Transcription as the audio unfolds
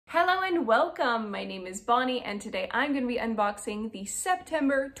everyone, welcome. My name is Bonnie and today I'm going to be unboxing the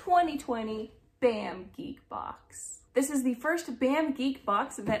September 2020 BAM Geek Box. This is the first BAM Geek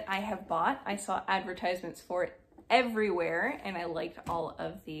Box that I have bought. I saw advertisements for it everywhere and I liked all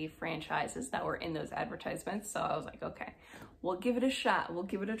of the franchises that were in those advertisements, so I was like, okay, we'll give it a shot, we'll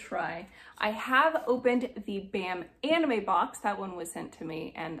give it a try. I have opened the BAM anime box. That one was sent to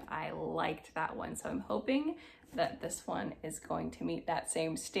me and I liked that one, so I'm hoping that this one is going to meet that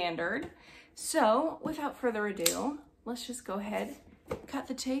same standard. So without further ado, let's just go ahead, cut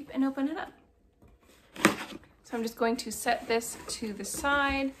the tape and open it up. So I'm just going to set this to the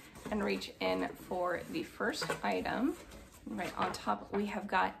side and reach in for the first item. Right on top, we have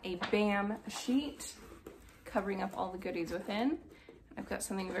got a BAM sheet covering up all the goodies within. I've got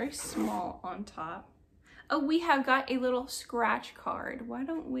something very small on top. Oh, we have got a little scratch card. Why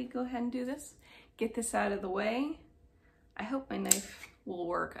don't we go ahead and do this? Get this out of the way. I hope my knife will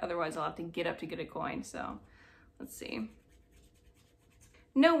work, otherwise I'll have to get up to get a coin, so let's see.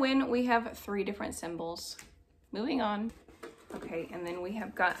 No win, we have 3 different symbols. Moving on. Okay, and then we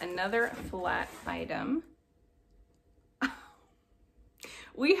have got another flat item.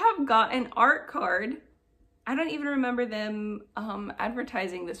 We have got an art card. I don't even remember them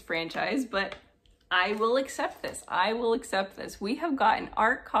advertising this franchise, but I will accept this. I will accept this. We have got an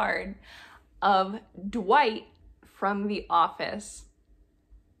art card of Dwight from The Office.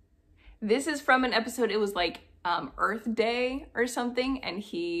 This is from an episode, it was like Earth Day or something, and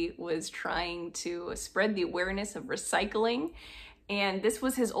he was trying to spread the awareness of recycling, and this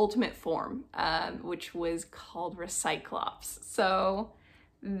was his ultimate form, which was called Recyclops. So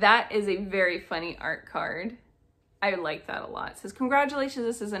that is a very funny art card. I like that a lot. It says, congratulations,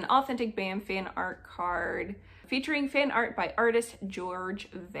 this is an authentic BAM fan art card featuring fan art by artist George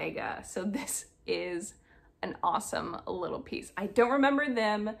Vega. So this is an awesome little piece. I don't remember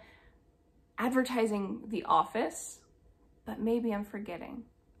them advertising The Office, but maybe I'm forgetting.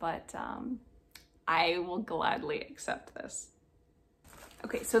 But I will gladly accept this.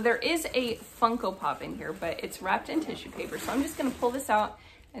 Okay, so there is a Funko Pop in here, but it's wrapped in tissue paper. So I'm just gonna pull this out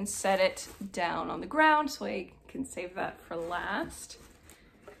and set it down on the ground so I can save that for last.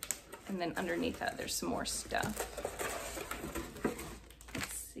 And then underneath that, there's some more stuff.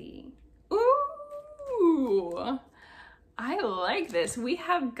 Let's see. Ooh, I like this. We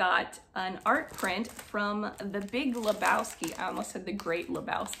have got an art print from the Big Lebowski. I almost said the Great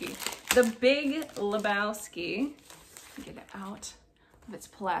Lebowski. The Big Lebowski. Get it out of its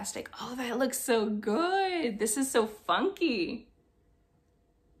plastic. Oh, that looks so good. This is so funky.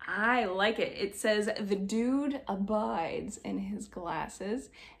 I like it. It says, the dude abides in his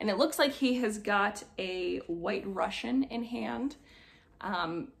glasses. And it looks like he has got a White Russian in hand.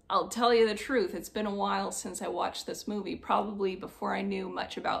 I'll tell you the truth, it's been a while since I watched this movie, probably before I knew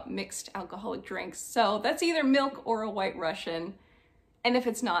much about mixed alcoholic drinks. So that's either milk or a White Russian. And if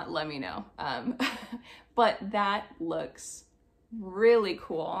it's not, let me know. But that looks really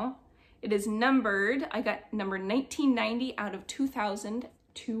cool. It is numbered. I got number 1990 out of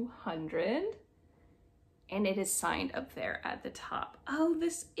 2,200. And it is signed up there at the top. Oh,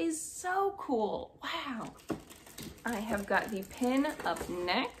 this is so cool. Wow. I have got the pin up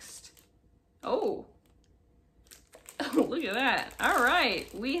next. Oh, look at that. All right,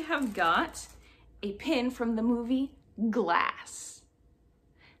 we have got a pin from the movie Glass.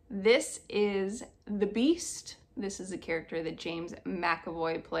 This is the Beast. This is a character that James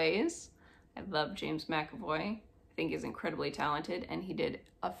McAvoy plays. I love James McAvoy. I think he's incredibly talented, and he did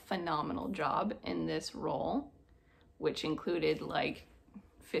a phenomenal job in this role, which included like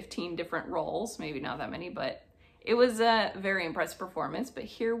 15 different roles, maybe not that many, but it was a very impressive performance. But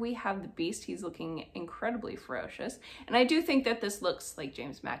here we have the Beast. He's looking incredibly ferocious. And I do think that this looks like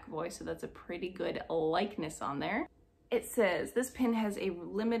James McAvoy, so that's a pretty good likeness on there. It says this pin has a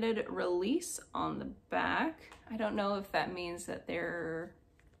limited release on the back. I don't know if that means that there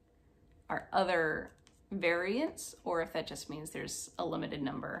are other variants or if that just means there's a limited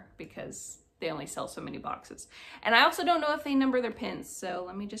number because they only sell so many boxes. And I also don't know if they number their pins, so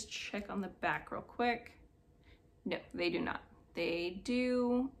let me just check on the back real quick. No, they do not. They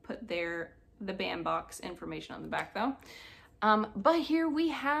do put the BAM box information on the back though. But here we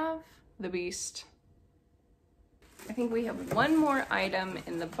have the Beast. I think we have one more item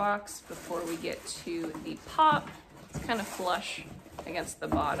in the box before we get to the pop. It's kind of flush against the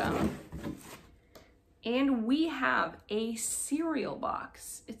bottom. And we have a cereal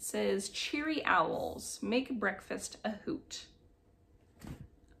box. It says, Cheery Owls, make breakfast a hoot.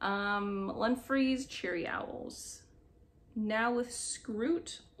 Lunfreeze Cheery Owls. Now with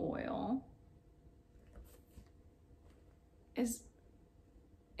Scroot oil. Is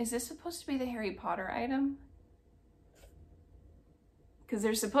Is this supposed to be the Harry Potter item? Because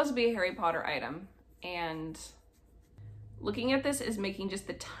there's supposed to be a Harry Potter item, and looking at this is making just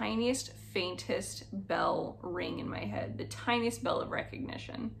the tiniest, faintest bell ring in my head, the tiniest bell of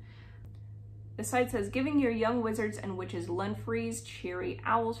recognition. The side says, giving your young wizards and witches Lunfreys cheery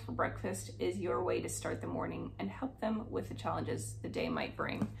owls for breakfast is your way to start the morning and help them with the challenges the day might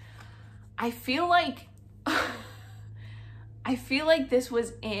bring. I feel like this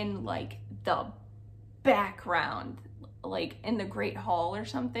was in like the background, like in the Great Hall or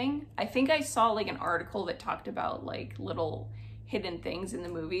something. I think I saw like an article that talked about like little hidden things in the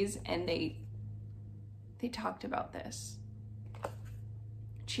movies, and they talked about this.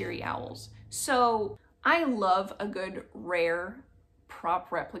 Cheery owls. So I love a good rare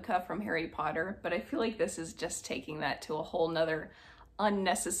prop replica from Harry Potter, but I feel like this is just taking that to a whole nother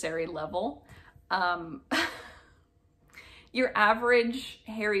unnecessary level. Your average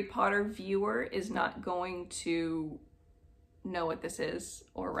Harry Potter viewer is not going to know what this is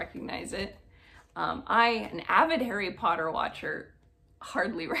or recognize it. An avid Harry Potter watcher,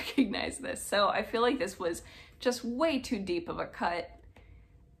 hardly recognize this. So I feel like this was just way too deep of a cut.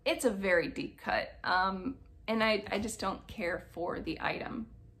 It's a very deep cut. And I just don't care for the item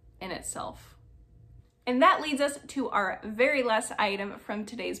in itself. And that leads us to our very last item from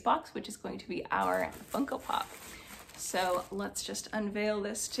today's box, which is going to be our Funko Pop. So let's just unveil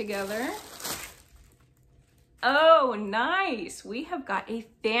this together. Oh, nice. We have got a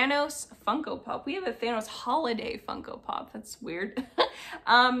Thanos Funko Pop. We have a Thanos holiday Funko Pop. That's weird.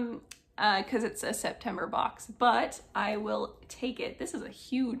 Because it's a September box, but I will take it. This is a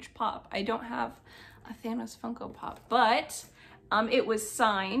huge pop. I don't have a Thanos Funko Pop, but it was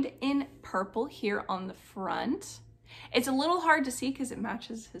signed in purple here on the front. It's a little hard to see because it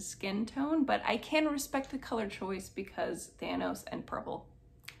matches his skin tone, but I can respect the color choice because Thanos and purple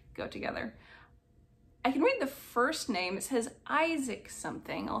go together. I can read the first name. It says Isaac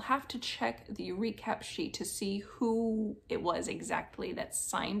something. I'll have to check the recap sheet to see who it was exactly that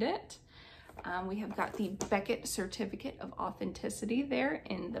signed it. We have got the Beckett Certificate of Authenticity there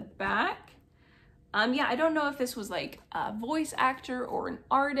in the back. Yeah, I don't know if this was like a voice actor or an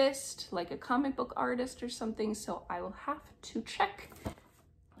artist, like a comic book artist or something, so I will have to check.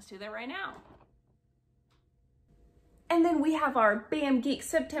 Let's do that right now. And then we have our Bam Geek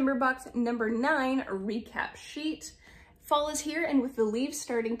September box number 9 recap sheet. Fall is here, and with the leaves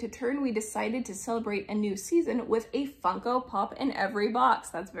starting to turn, we decided to celebrate a new season with a Funko Pop in every box.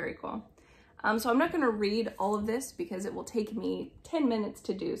 That's very cool. So I'm not gonna read all of this because it will take me 10 minutes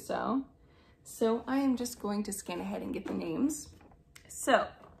to do so. So I am just going to scan ahead and get the names. So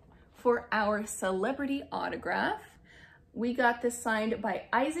for our celebrity autograph, we got this signed by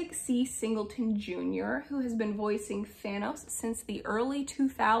Isaac C. Singleton Jr., who has been voicing Thanos since the early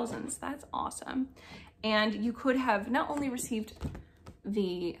 2000s. That's awesome. And you could have not only received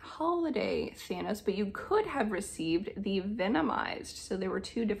the holiday Thanos, but you could have received the Venomized. So there were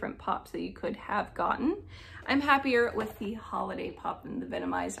 2 different pops that you could have gotten. I'm happier with the holiday pop than the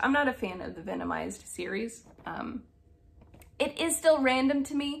Venomized. I'm not a fan of the Venomized series. It is still random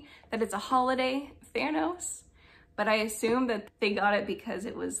to me that it's a holiday Thanos, but I assume that they got it because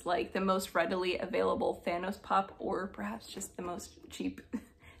it was like the most readily available Thanos pop, or perhaps just the most cheap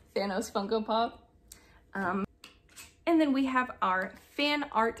Thanos Funko Pop. And then we have our fan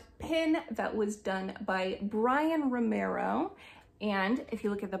art pin that was done by Brian Romero. And if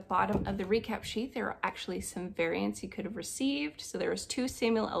you look at the bottom of the recap sheet, there are actually some variants you could have received. So there was 2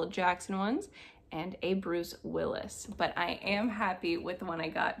 Samuel L. Jackson ones and a Bruce Willis. But I am happy with the one I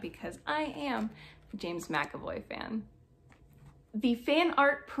got because I am a James McAvoy fan. The fan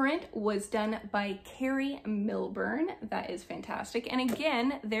art print was done by Carrie Milburn. That is fantastic. And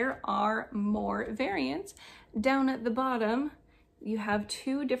again, there are more variants. Down at the bottom, you have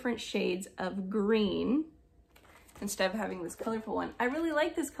 2 different shades of green instead of having this colorful one. I really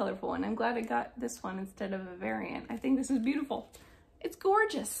like this colorful one. I'm glad I got this one instead of a variant. I think this is beautiful. It's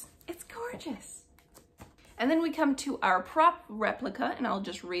gorgeous. It's gorgeous. And then we come to our prop replica, and I'll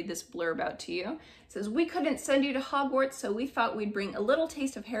just read this blurb out to you. It says, we couldn't send you to Hogwarts, so we thought we'd bring a little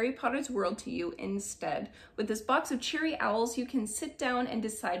taste of Harry Potter's world to you instead. With this box of cheery owls, you can sit down and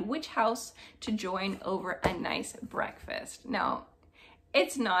decide which house to join over a nice breakfast. Now,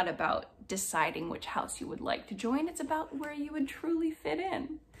 it's not about deciding which house you would like to join. It's about where you would truly fit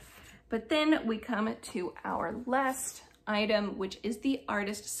in. But then we come to our last item, which is the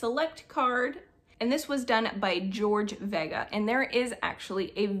artist select card. And this was done by George Vega. And there is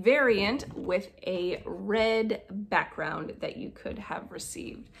actually a variant with a red background that you could have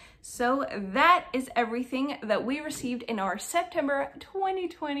received. So that is everything that we received in our September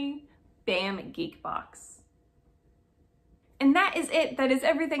 2020 BAM Geek Box. And that is it. That is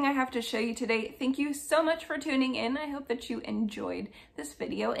everything I have to show you today. Thank you so much for tuning in. I hope that you enjoyed this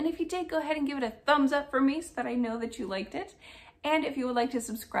video. And if you did, go ahead and give it a thumbs up for me so that I know that you liked it. And if you would like to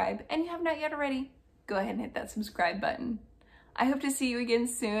subscribe and you have not yet already, go ahead and hit that subscribe button. I hope to see you again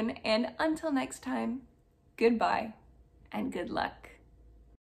soon. And until next time, goodbye and good luck.